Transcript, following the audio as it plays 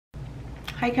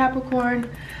Hi Capricorn,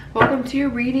 welcome to your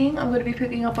reading. I'm going to be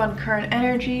picking up on current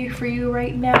energy for you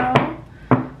right now.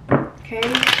 Okay,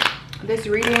 this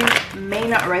reading may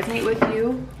not resonate with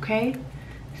you. Okay,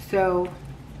 so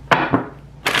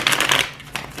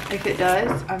if it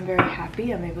does, I'm very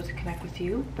happy I'm able to connect with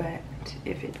you, but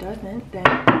if it doesn't,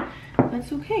 then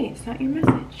that's okay. It's not your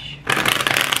message.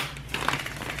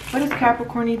 What does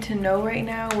Capricorn need to know right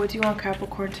now? What do you want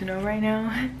Capricorn to know right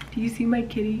now? Do you see my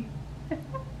kitty?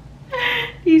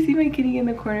 Do you see my kitty in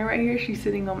the corner right here? She's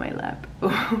sitting on my lap.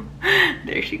 Oh,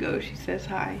 there she goes. She says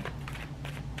hi.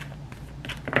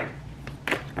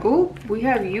 Oh, we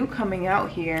have you coming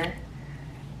out here.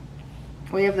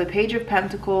 We have the Page of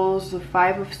Pentacles, the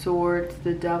Five of Swords,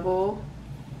 the Devil,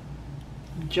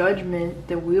 Judgment,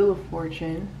 the Wheel of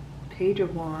Fortune, Page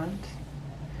of Wands,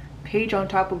 page on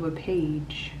top of a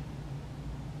page.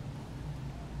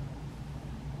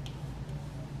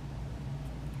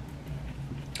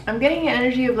 I'm getting an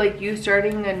energy of like you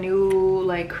starting a new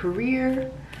like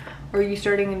career, or you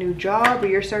starting a new job, or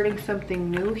you're starting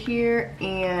something new here,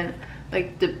 and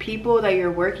like the people that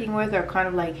you're working with are kind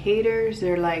of like haters.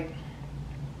 They're like,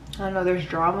 I don't know, there's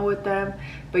drama with them,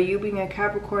 but you being a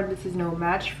Capricorn, this is no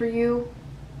match for you.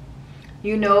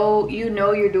 You know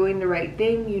you're doing the right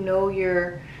thing. You know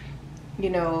you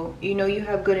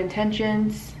have good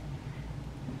intentions.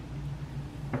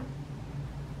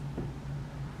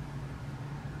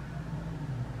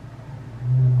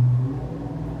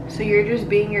 So you're just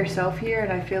being yourself here,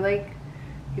 and I feel like,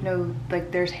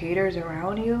 like there's haters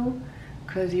around you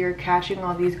because you're catching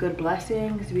all these good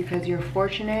blessings, because you're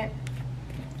fortunate,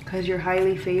 because you're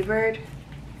highly favored.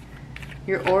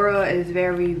 Your aura is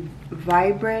very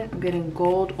vibrant. I'm getting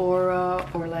gold aura,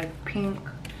 or like pink,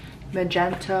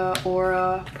 magenta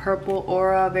aura, purple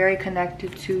aura, very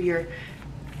connected to your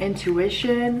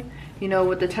intuition.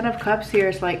 With the Ten of Cups here,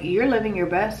 it's like you're living your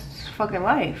best fucking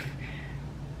life.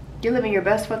 You're living your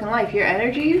best fucking life. Your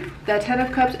energy, that Ten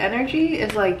of Cups energy,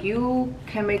 is like you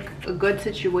can make a good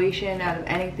situation out of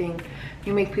anything.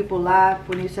 You make people laugh.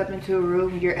 When you step into a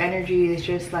room, your energy is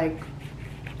just like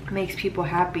makes people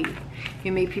happy.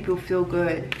 You make people feel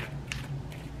good.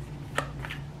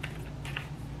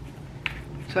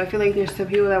 So I feel like there's some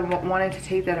people that wanted to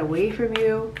take that away from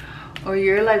you, or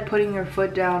you're like putting your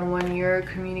foot down when you're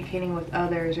communicating with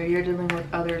others, or you're dealing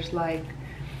with others, like,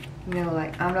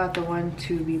 like I'm not the one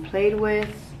to be played with.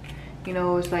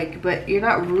 It's like, but you're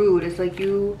not rude. It's like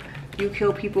you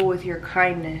kill people with your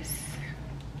kindness.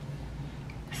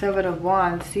 Seven of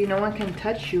Wands. See, no one can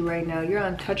touch you right now. You're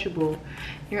untouchable.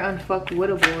 You're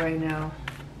unfuckwittable right now.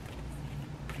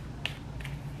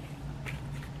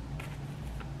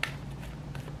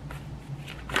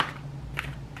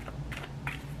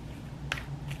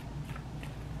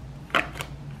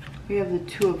 We have the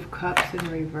Two of Cups in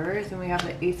reverse, and we have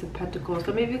the Ace of Pentacles.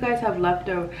 So maybe you guys have left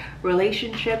a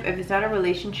relationship. If it's not a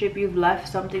relationship, you've left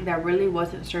something that really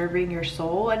wasn't serving your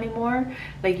soul anymore.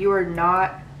 Like you are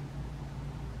not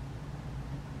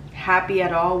happy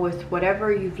at all with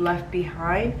whatever you've left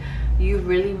behind. You've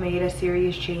really made a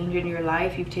serious change in your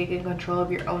life. You've taken control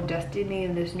of your own destiny,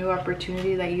 and this new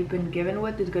opportunity that you've been given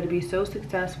with is going to be so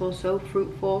successful, so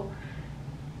fruitful.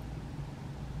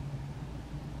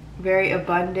 Very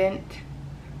abundant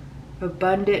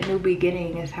new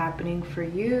beginning is happening for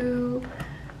you,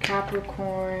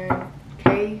 Capricorn.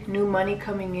 Okay, new money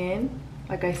coming in.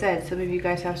 Like I said, some of you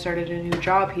guys have started a new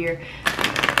job here,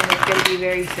 and it's going to be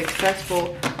very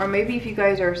successful. Or maybe if you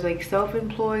guys are like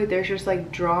self-employed, there's just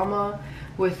like drama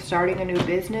with starting a new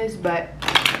business, but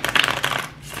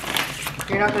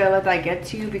you're not going to let that get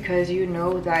to you, because you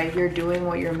know that you're doing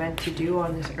what you're meant to do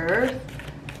on this earth.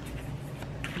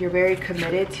 You're very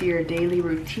committed to your daily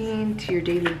routine, to your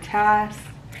daily tasks.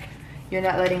 You're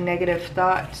not letting negative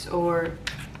thoughts or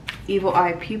evil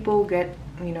eye people get,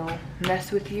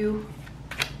 mess with you.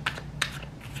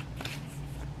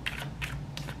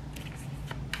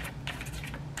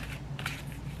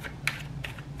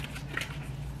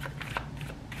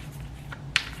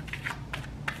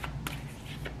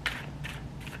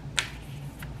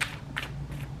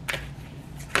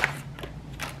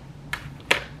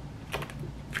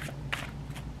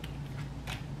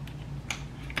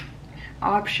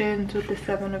 Options with the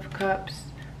Seven of Cups.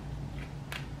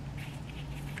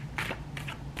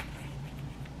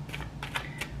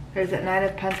 There's that Nine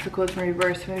of Pentacles in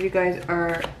reverse. Some of you guys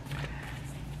are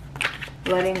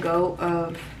letting go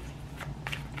of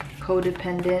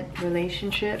codependent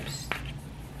relationships.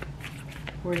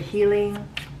 We're healing.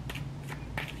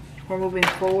 We're moving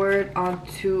forward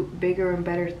onto bigger and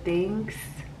better things.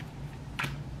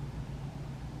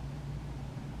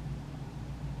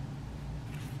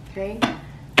 Okay,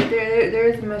 the there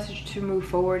is a message to move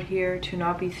forward here, to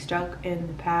not be stuck in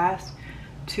the past,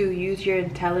 to use your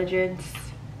intelligence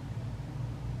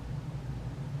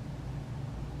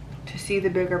to see the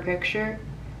bigger picture,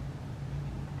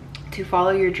 to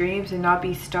follow your dreams and not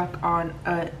be stuck on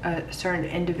a certain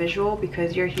individual,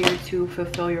 because you're here to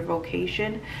fulfill your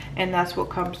vocation, and that's what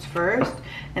comes first,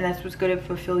 and that's what's going to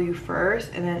fulfill you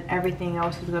first, and then everything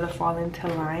else is going to fall into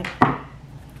line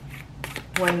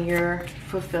when you're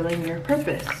fulfilling your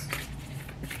purpose,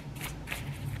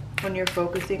 when you're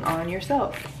focusing on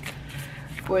yourself,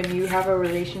 when you have a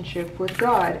relationship with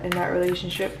God, and that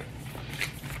relationship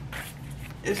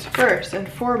is first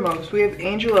and foremost. We have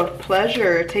Angel of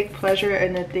Pleasure. Take pleasure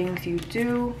in the things you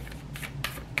do.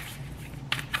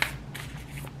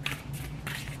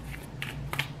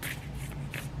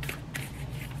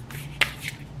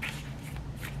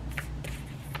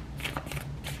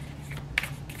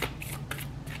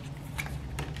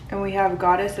 And we have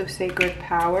Goddess of Sacred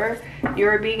Power. You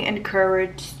are being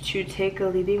encouraged to take a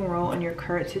leading role in your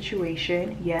current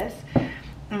situation. Yes.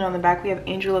 And on the back we have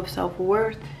Angel of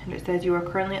Self-Worth, and it says you are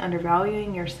currently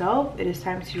undervaluing yourself. It is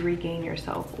time to regain your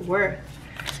self-worth.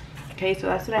 Okay, so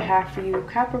that's what I have for you,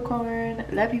 Capricorn.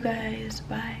 Love you guys.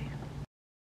 Bye.